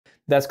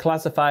that's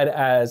classified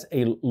as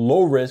a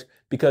low risk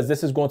because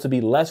this is going to be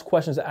less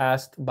questions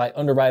asked by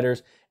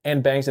underwriters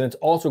and banks, and it's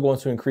also going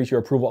to increase your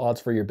approval odds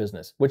for your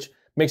business, which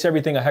makes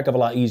everything a heck of a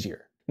lot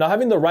easier. Now,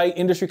 having the right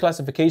industry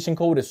classification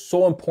code is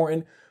so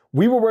important.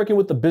 We were working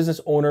with the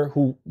business owner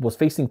who was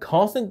facing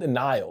constant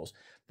denials.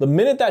 The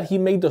minute that he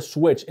made the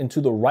switch into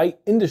the right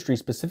industry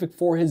specific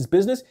for his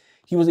business,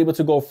 he was able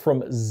to go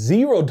from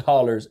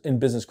 $0 in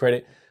business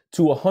credit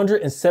to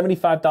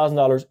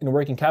 $175,000 in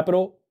working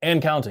capital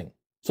and counting.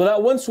 So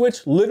that one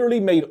switch literally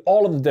made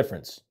all of the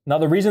difference. Now,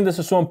 the reason this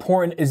is so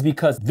important is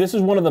because this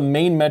is one of the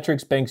main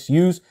metrics banks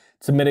use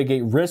to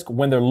mitigate risk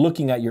when they're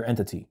looking at your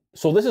entity.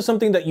 So this is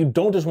something that you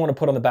don't just want to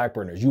put on the back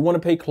burners. You want to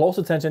pay close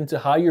attention to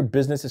how your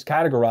business is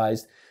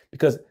categorized,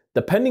 because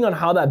depending on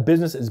how that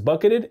business is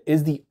bucketed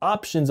is the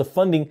options of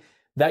funding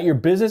that your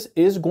business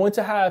is going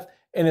to have.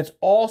 And it's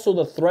also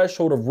the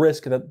threshold of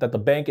risk that the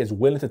bank is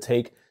willing to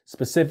take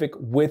specific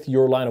with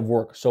your line of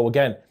work. So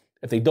again,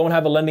 if they don't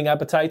have a lending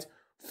appetite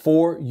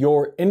for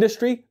your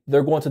industry,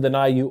 they're going to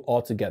deny you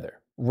altogether,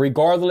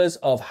 regardless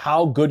of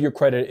how good your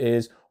credit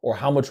is or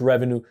how much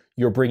revenue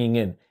you're bringing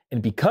in.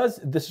 And because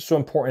this is so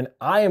important,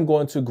 I am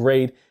going to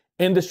grade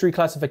industry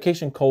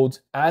classification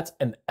codes at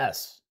an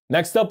S.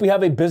 Next up, we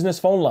have a business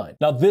phone line.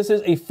 Now, this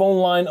is a phone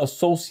line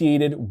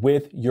associated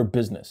with your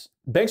business.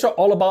 Banks are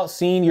all about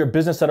seeing your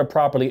business set up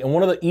properly. And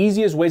one of the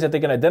easiest ways that they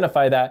can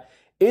identify that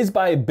is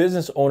by a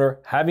business owner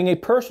having a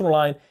personal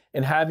line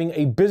and having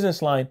a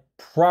business line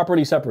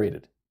properly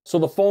separated. So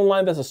the phone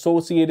line that's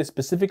associated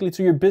specifically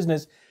to your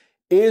business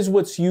is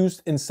what's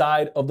used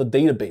inside of the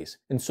database.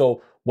 And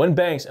so when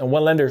banks and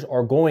when lenders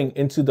are going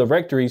into the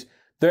directories,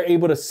 they're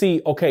able to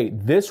see, okay,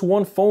 this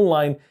one phone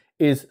line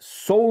is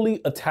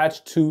solely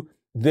attached to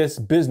this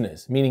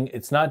business, meaning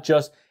it's not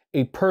just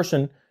a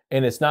person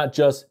and it's not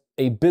just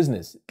a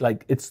business.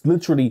 Like, it's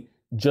literally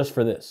just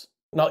for this.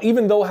 Now,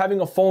 even though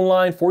having a phone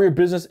line for your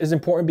business is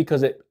important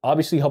because it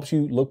obviously helps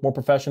you look more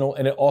professional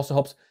and it also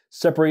helps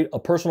separate a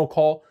personal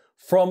call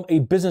from a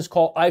business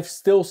call, I've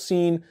still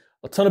seen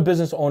a ton of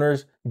business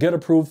owners get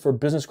approved for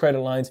business credit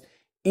lines,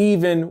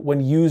 even when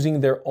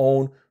using their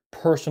own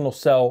personal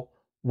cell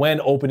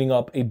when opening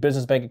up a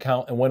business bank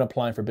account and when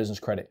applying for business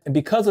credit. And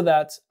because of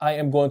that, I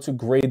am going to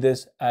grade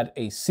this at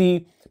a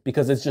C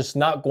because it's just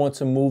not going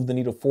to move the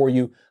needle for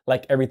you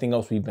like everything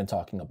else we've been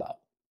talking about.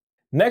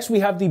 Next, we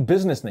have the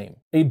business name.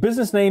 A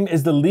business name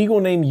is the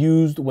legal name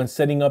used when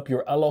setting up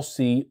your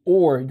LLC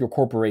or your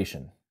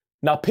corporation.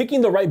 Now,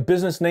 picking the right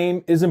business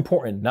name is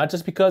important, not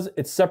just because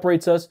it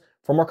separates us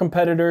from our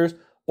competitors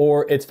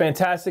or it's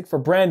fantastic for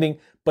branding,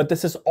 but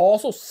this is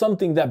also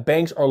something that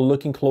banks are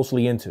looking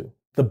closely into.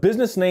 The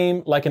business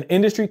name, like an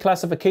industry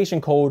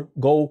classification code,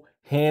 go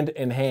hand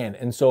in hand.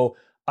 And so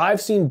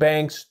I've seen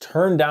banks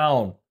turn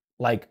down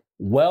like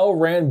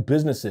well-ran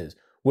businesses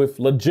with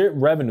legit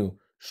revenue,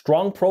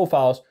 strong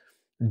profiles,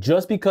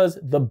 just because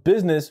the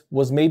business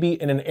was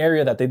maybe in an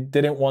area that they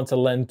didn't want to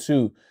lend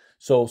to.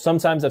 So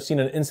sometimes I've seen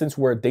an instance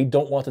where they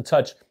don't want to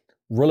touch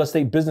real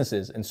estate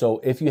businesses. And so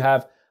if you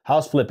have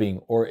house flipping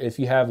or if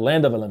you have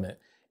land development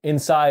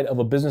inside of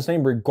a business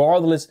name,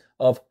 regardless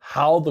of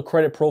how the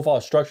credit profile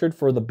is structured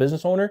for the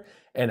business owner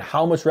and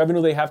how much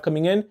revenue they have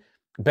coming in,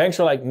 banks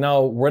are like,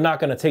 no, we're not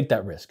going to take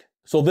that risk.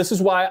 So this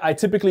is why I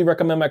typically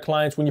recommend my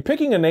clients, when you're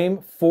picking a name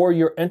for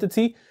your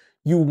entity,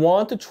 you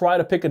want to try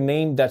to pick a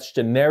name that's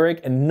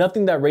generic and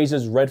nothing that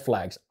raises red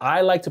flags.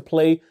 I like to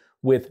play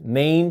with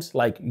names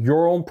like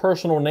your own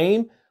personal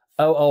name,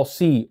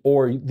 LLC,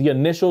 or the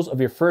initials of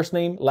your first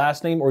name,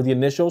 last name, or the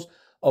initials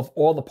of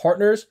all the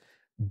partners,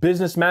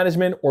 business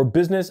management or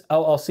business,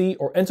 LLC,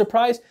 or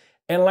enterprise.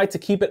 And I like to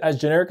keep it as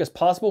generic as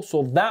possible.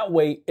 So that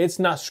way it's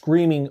not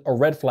screaming a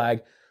red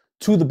flag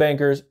to the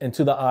bankers and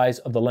to the eyes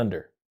of the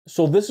lender.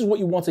 So this is what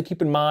you want to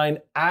keep in mind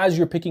as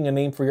you're picking a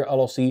name for your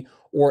LLC,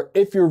 or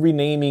if you're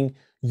renaming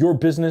your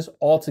business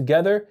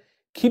altogether.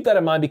 Keep that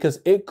in mind because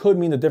it could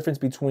mean the difference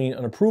between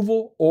an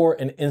approval or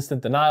an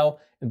instant denial.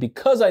 And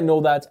because I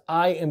know that,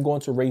 I am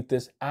going to rate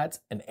this at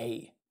an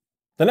A.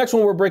 The next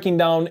one we're breaking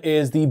down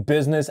is the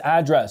business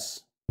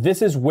address.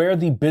 This is where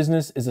the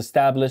business is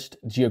established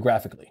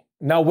geographically.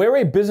 Now, where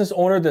a business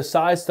owner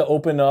decides to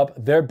open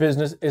up their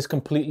business is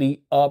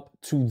completely up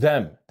to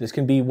them. This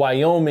can be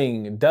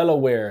Wyoming,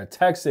 Delaware,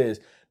 Texas,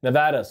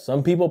 Nevada.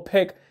 Some people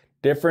pick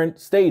different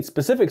states,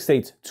 specific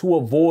states, to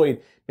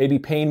avoid maybe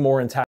paying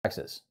more in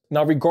taxes.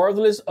 Now,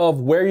 regardless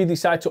of where you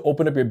decide to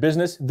open up your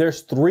business,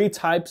 there's 3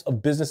 types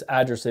of business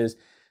addresses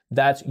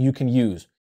that you can use.